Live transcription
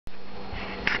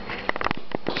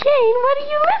Jane, what are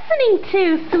you listening to,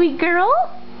 sweet girl?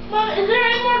 Mom, is there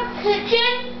any more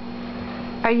chicken?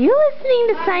 Are you listening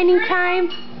to signing time?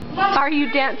 Mom, Are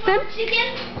you dancing?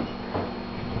 Chicken?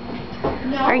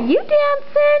 No. Are you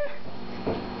dancing?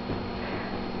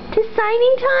 To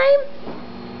signing time?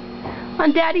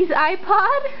 On Daddy's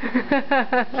iPod?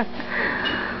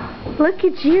 Look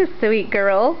at you, sweet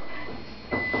girl.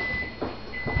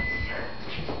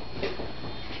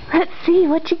 Let's see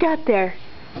what you got there.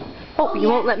 Oh, you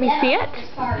won't let me see it?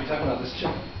 Are you talking about this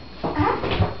chick?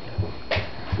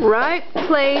 Right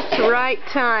place, right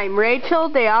time. Rachel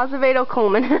de Azevedo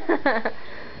Coleman.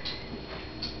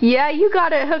 Yeah, you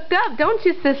got it hooked up, don't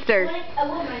you, sister?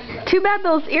 Too bad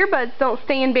those earbuds don't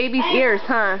stay in baby's ears,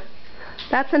 huh?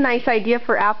 That's a nice idea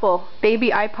for Apple. Baby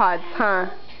iPods, huh?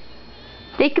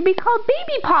 They could be called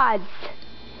baby pods.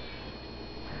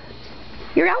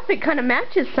 Your outfit kind of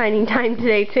matches signing time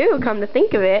today, too, come to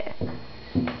think of it.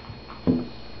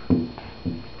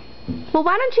 Well,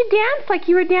 why don't you dance like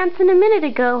you were dancing a minute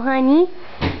ago, honey?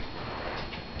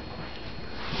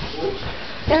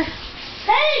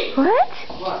 Hey! What?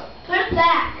 What? Put it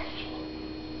back.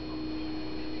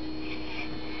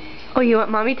 Oh, you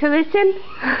want Mommy to listen?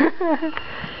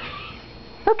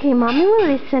 Okay, Mommy will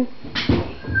listen.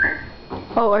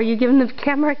 Oh, are you giving the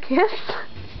camera a kiss?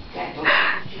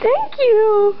 Thank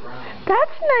you.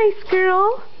 That's nice,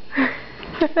 girl.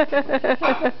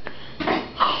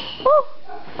 Oh.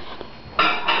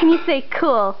 Can you say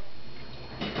cool?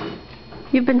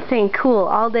 You've been saying cool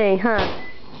all day, huh?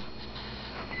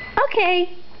 Okay.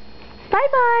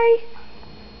 Bye-bye.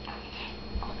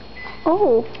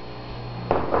 Oh.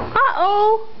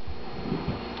 Uh-oh.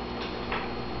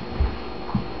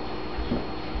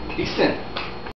 Easton.